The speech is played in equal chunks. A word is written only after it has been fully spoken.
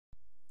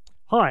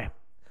Hi,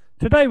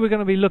 today we're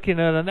going to be looking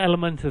at an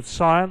element of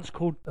science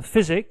called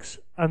physics,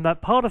 and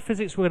that part of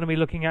physics we're going to be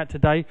looking at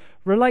today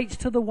relates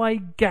to the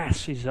way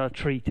gases are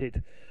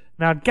treated.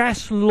 Now,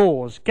 gas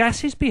laws.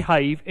 Gases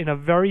behave in a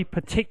very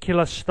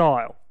particular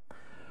style.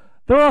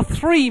 There are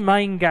three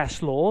main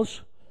gas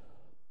laws: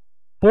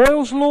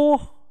 Boyle's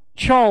law,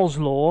 Charles'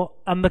 law,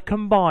 and the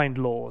combined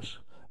laws.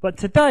 But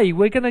today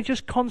we're going to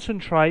just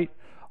concentrate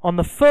on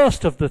the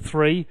first of the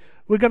three.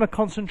 We're going to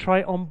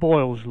concentrate on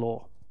Boyle's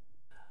law.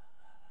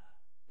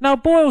 Now,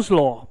 Boyle's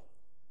law,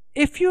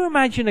 if you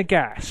imagine a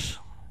gas,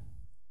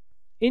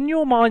 in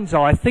your mind's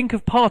eye, think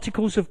of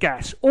particles of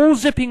gas all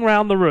zipping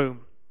around the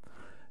room.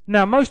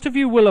 Now, most of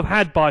you will have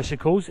had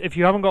bicycles. If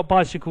you haven't got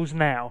bicycles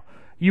now,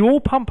 you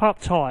all pump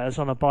up tyres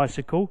on a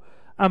bicycle,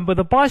 and with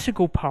a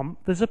bicycle pump,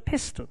 there's a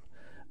piston.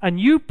 And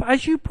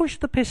as you push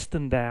the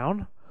piston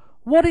down,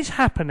 what is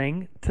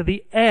happening to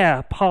the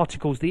air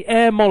particles, the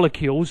air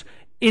molecules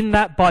in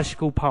that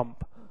bicycle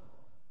pump?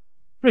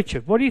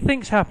 Richard, what do you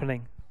think's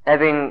happening? They're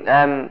being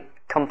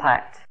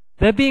compact.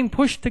 They're being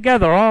pushed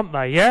together, aren't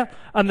they, yeah?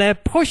 And they're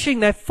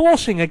forcing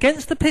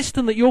against the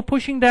piston that you're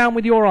pushing down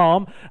with your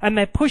arm, and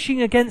they're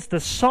pushing against the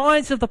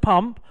sides of the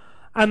pump,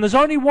 and there's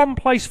only one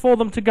place for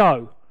them to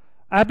go.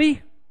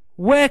 Abby,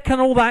 where can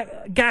all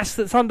that gas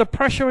that's under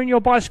pressure in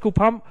your bicycle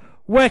pump,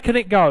 where can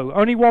it go?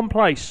 Only one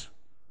place.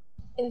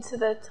 Into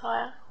the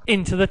tyre.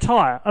 Into the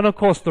tyre. And of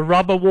course the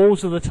rubber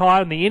walls of the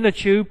tyre and the inner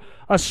tube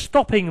are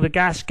stopping the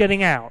gas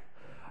getting out.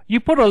 You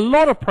put a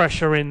lot of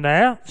pressure in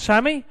there,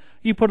 Sammy.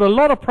 You put a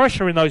lot of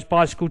pressure in those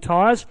bicycle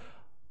tyres.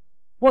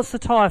 What's the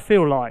tyre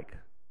feel like?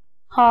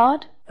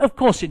 Hard. Of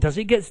course it does.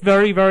 It gets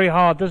very, very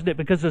hard, doesn't it?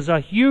 Because there's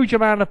a huge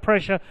amount of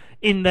pressure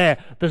in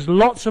there. There's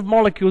lots of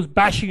molecules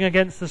bashing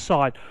against the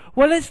side.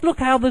 Well, let's look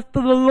how the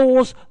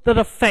laws that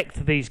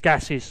affect these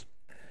gases.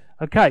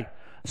 Okay,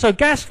 so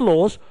gas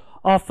laws.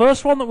 Our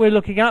first one that we're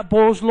looking at,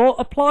 Boyle's law,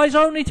 applies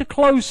only to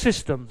closed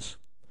systems.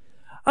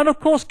 And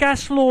of course,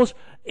 gas laws,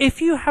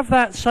 if you have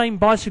that same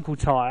bicycle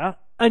tyre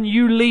and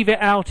you leave it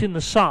out in the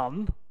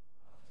sun,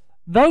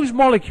 those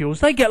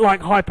molecules, they get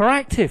like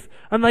hyperactive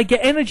and they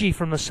get energy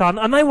from the sun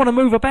and they want to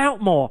move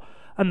about more.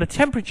 And the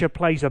temperature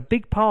plays a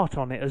big part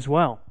on it as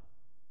well.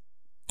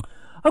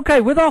 Okay,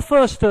 with our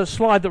first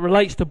slide that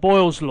relates to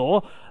Boyle's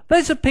law,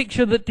 there's a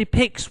picture that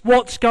depicts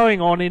what's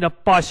going on in a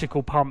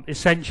bicycle pump,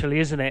 essentially,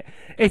 isn't it?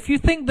 If you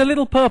think the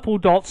little purple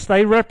dots,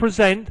 they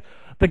represent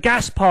the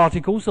gas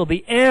particles or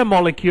the air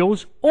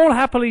molecules all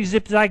happily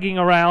zigzagging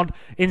around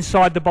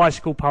inside the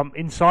bicycle pump,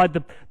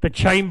 inside the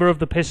chamber of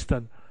the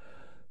piston.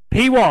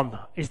 P1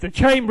 is the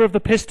chamber of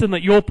the piston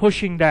that you're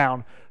pushing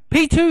down.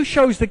 P2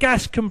 shows the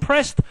gas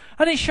compressed,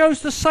 and it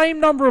shows the same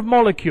number of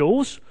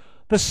molecules,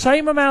 the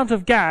same amount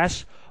of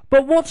gas,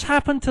 but what's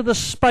happened to the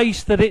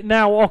space that it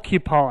now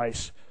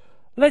occupies?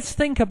 Let's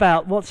think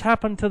about what's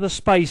happened to the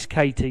space,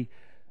 Katie.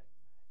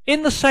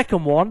 In the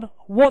second one,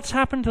 what's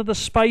happened to the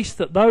space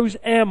that those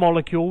air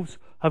molecules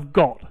have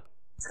got?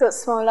 It's got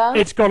smaller.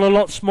 It's got a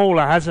lot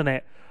smaller, hasn't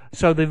it?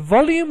 So the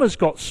volume has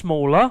got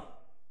smaller.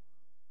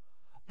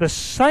 The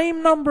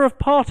same number of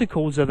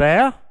particles are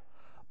there,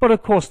 but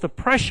of course the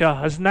pressure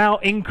has now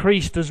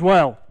increased as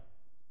well.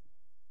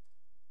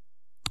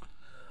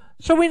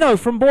 So we know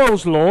from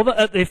Boyle's law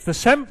that if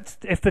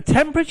the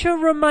temperature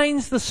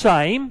remains the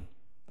same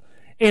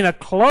in a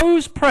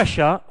closed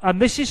pressure,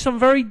 and this is some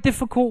very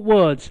difficult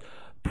words,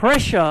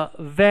 pressure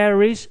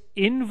varies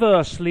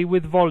inversely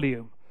with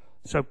volume.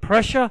 So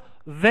pressure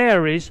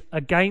varies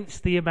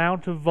against the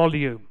amount of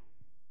volume.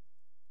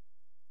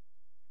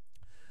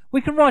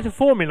 We can write a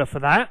formula for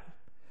that.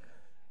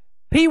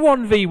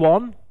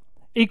 P1V1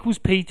 equals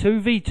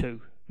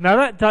P2V2.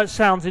 Now that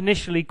sounds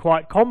initially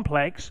quite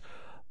complex,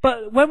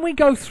 but when we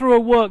go through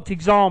a worked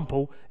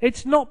example,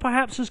 it's not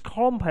perhaps as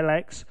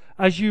complex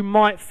as you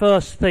might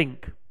first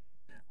think.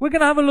 We're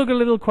going to have a look at a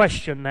little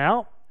question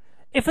now.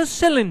 If a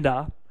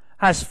cylinder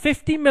has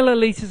 50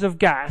 millilitres of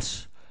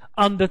gas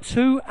under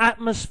 2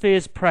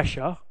 atmospheres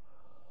pressure,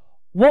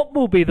 what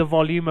will be the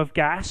volume of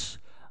gas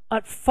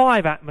at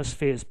 5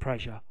 atmospheres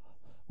pressure?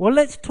 Well,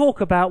 let's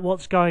talk about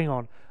what's going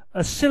on.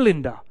 A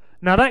cylinder.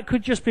 Now that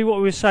could just be what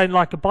we were saying,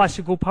 like a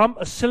bicycle pump,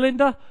 a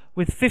cylinder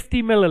with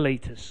 50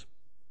 millilitres.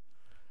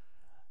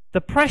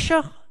 The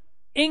pressure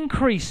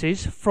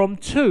increases from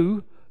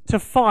 2 to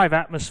 5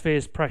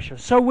 atmospheres pressure.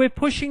 So we're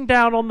pushing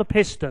down on the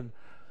piston.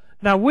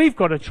 Now we've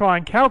got to try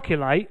and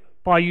calculate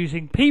by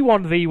using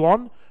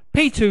P1V1,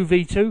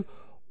 P2V2,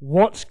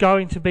 what's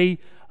going to be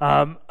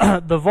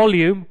the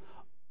volume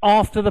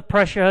after the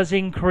pressure has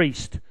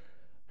increased.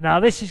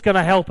 Now this is going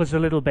to help us a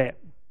little bit.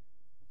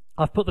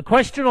 I've put the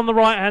question on the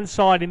right hand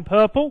side in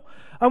purple,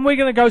 and we're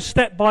going to go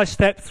step by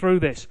step through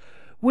this.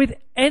 With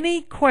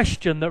any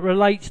question that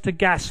relates to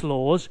gas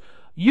laws,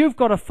 you've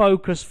got to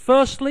focus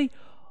firstly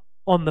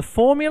on the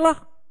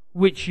formula,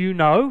 which you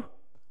know,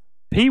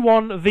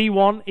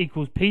 P1V1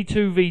 equals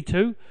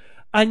P2V2,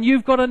 and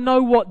you've got to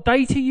know what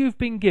data you've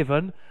been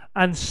given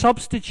and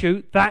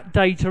substitute that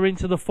data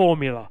into the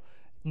formula.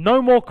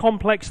 No more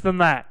complex than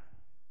that.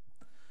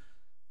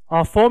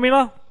 Our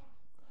formula,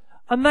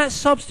 And that's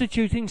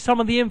substituting some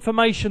of the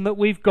information that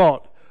we've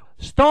got.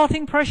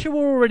 Starting pressure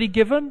we're already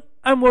given,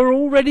 and we're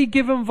already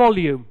given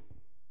volume.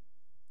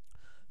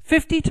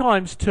 50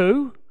 times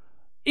 2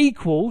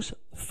 equals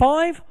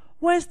 5.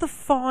 Where's the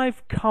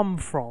 5 come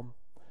from?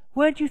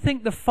 Where do you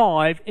think the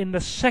 5 in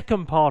the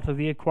second part of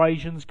the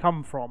equations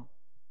come from?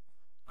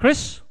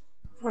 Chris?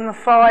 From the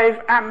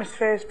 5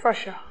 atmospheres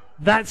pressure.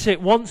 That's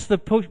it. Once the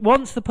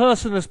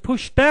person has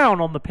pushed down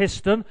on the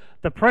piston,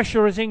 the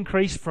pressure has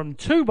increased from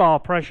 2 bar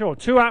pressure or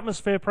 2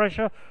 atmosphere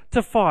pressure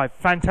to 5.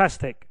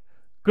 Fantastic.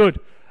 Good.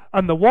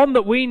 And the one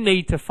that we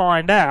need to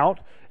find out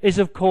is,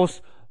 of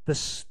course,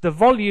 the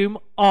volume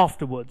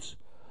afterwards.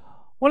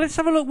 Well, let's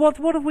have a look.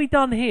 What have we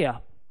done here?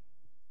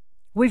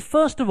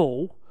 First of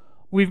all,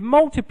 we've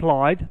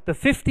multiplied the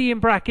 50 in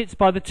brackets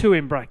by the 2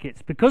 in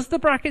brackets. Because the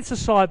brackets are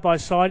side by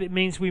side, it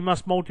means we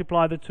must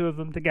multiply the 2 of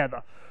them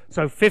together.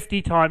 So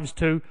 50 times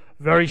 2,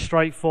 very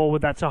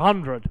straightforward, that's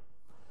 100.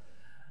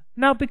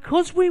 Now,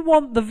 because we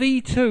want the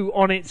V2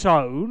 on its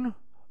own,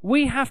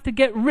 we have to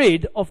get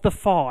rid of the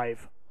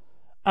 5.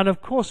 And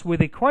of course,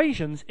 with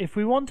equations, if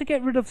we want to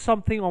get rid of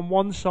something on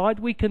one side,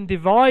 we can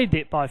divide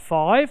it by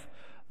 5.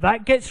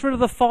 That gets rid of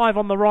the 5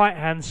 on the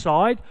right-hand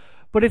side.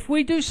 But if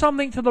we do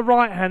something to the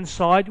right-hand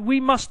side, we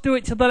must do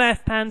it to the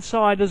left-hand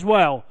side as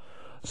well.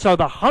 So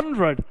the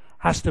 100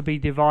 has to be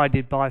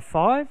divided by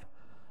 5.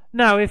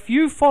 Now, if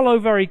you follow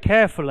very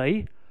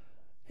carefully,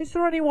 is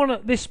there anyone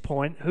at this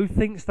point who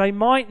thinks they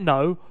might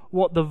know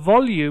what the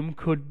volume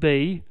could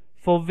be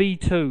for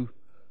V2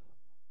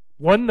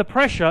 when the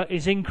pressure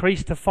is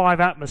increased to 5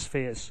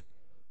 atmospheres?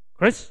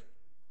 Chris?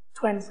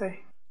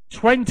 20.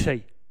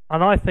 20.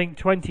 And I think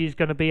 20 is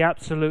going to be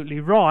absolutely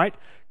right.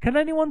 Can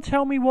anyone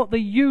tell me what the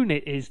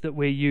unit is that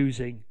we're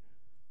using?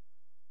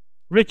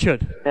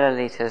 Richard?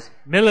 Milliliters.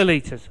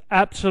 Milliliters.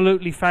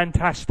 Absolutely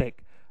fantastic.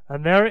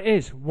 And there it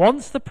is.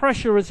 Once the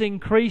pressure has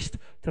increased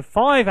to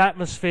 5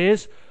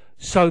 atmospheres,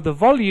 so the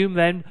volume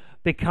then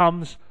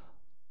becomes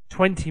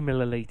 20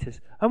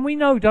 milliliters. And we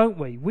know, don't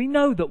we? We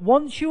know that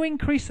once you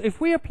increase,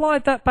 if we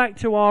applied that back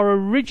to our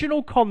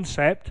original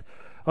concept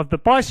of the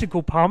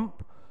bicycle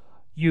pump,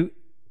 you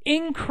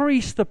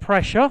increase the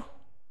pressure,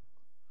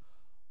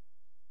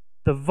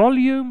 the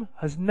volume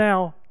has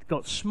now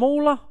got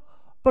smaller,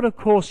 but of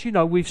course, you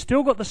know, we've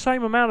still got the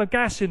same amount of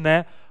gas in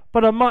there,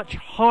 but a much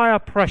higher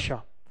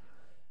pressure.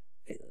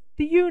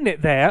 The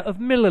unit there of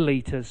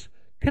milliliters,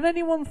 can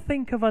anyone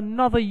think of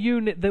another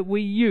unit that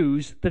we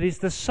use that is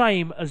the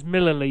same as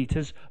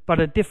milliliters,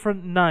 but a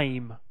different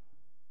name?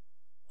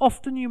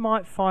 Often you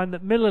might find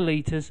that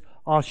milliliters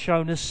are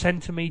shown as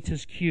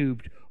centimeters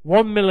cubed.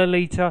 1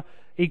 milliliter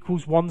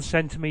equals 1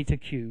 centimeter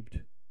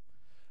cubed.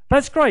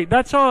 That's great.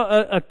 That's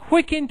a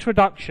quick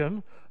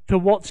introduction to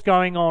what's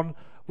going on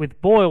with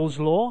Boyle's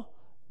law.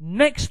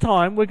 Next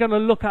time we're going to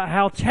look at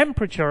how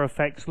temperature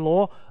affects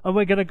law, and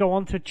we're going to go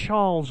on to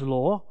Charles'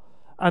 law.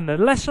 And the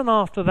lesson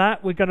after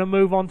that, we're going to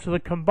move on to the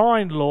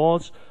combined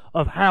laws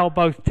of how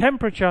both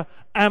temperature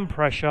and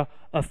pressure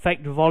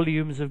affect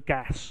volumes of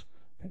gas.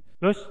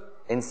 Lewis?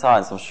 In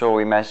science, I'm sure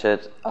we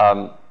measured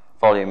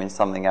volume in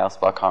something else,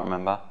 but I can't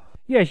remember.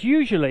 Yes,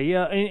 usually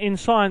in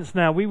science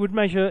now we would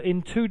measure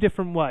in 2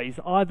 different ways,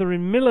 either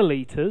in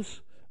milliliters.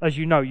 As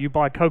you know, you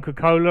buy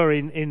Coca-Cola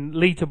in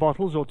litre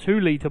bottles or 2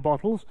 litre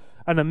bottles,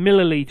 and a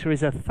milliliter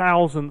is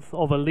 1,000th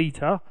of a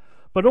litre.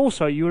 But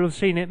also you will have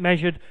seen it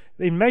measured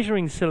in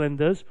measuring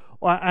cylinders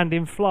and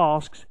in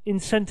flasks in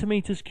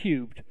centimetres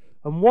cubed.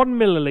 And 1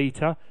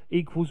 milliliter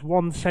equals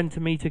 1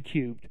 centimetre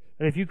cubed.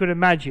 And if you could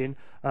imagine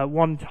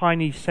 1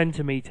 tiny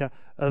centimetre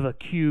of a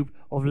cube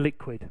of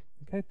liquid.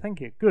 Okay,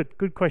 thank you.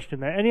 Good question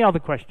there. Any other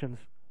questions?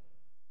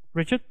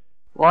 Richard?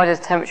 Why does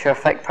temperature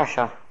affect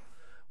pressure?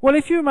 Well,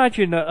 if you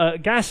imagine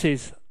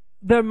gases,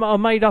 they are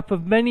made up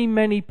of many,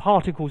 many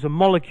particles and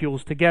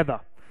molecules together.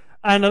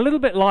 And a little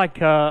bit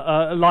like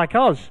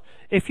us,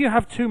 if you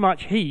have too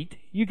much heat,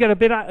 you get a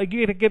bit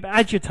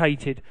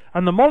agitated,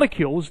 and the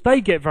molecules,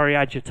 they get very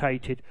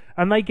agitated,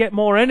 and they get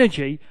more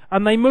energy,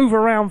 and they move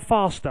around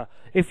faster.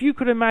 If you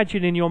could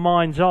imagine in your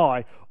mind's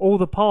eye all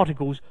the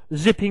particles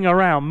zipping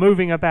around,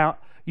 moving about,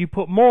 you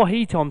put more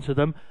heat onto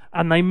them,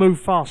 and they move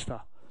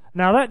faster.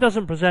 Now, that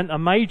doesn't present a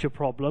major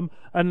problem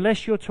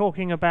unless you're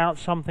talking about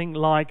something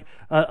like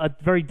a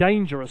very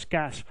dangerous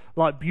gas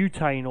like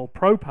butane or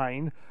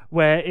propane,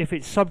 where if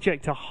it's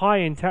subject to high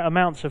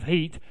amounts of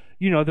heat,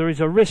 you know, there is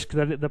a risk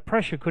that the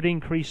pressure could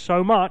increase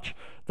so much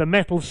the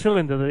metal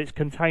cylinder that it's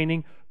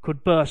containing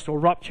could burst or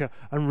rupture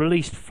and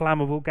release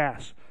flammable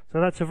gas. So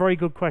that's a very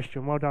good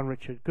question. Well done,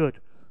 Richard. Good.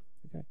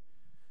 Okay.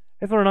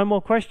 If there are no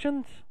more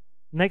questions,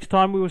 next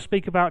time we will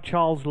speak about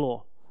Charles'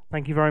 law.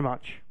 Thank you very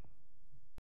much.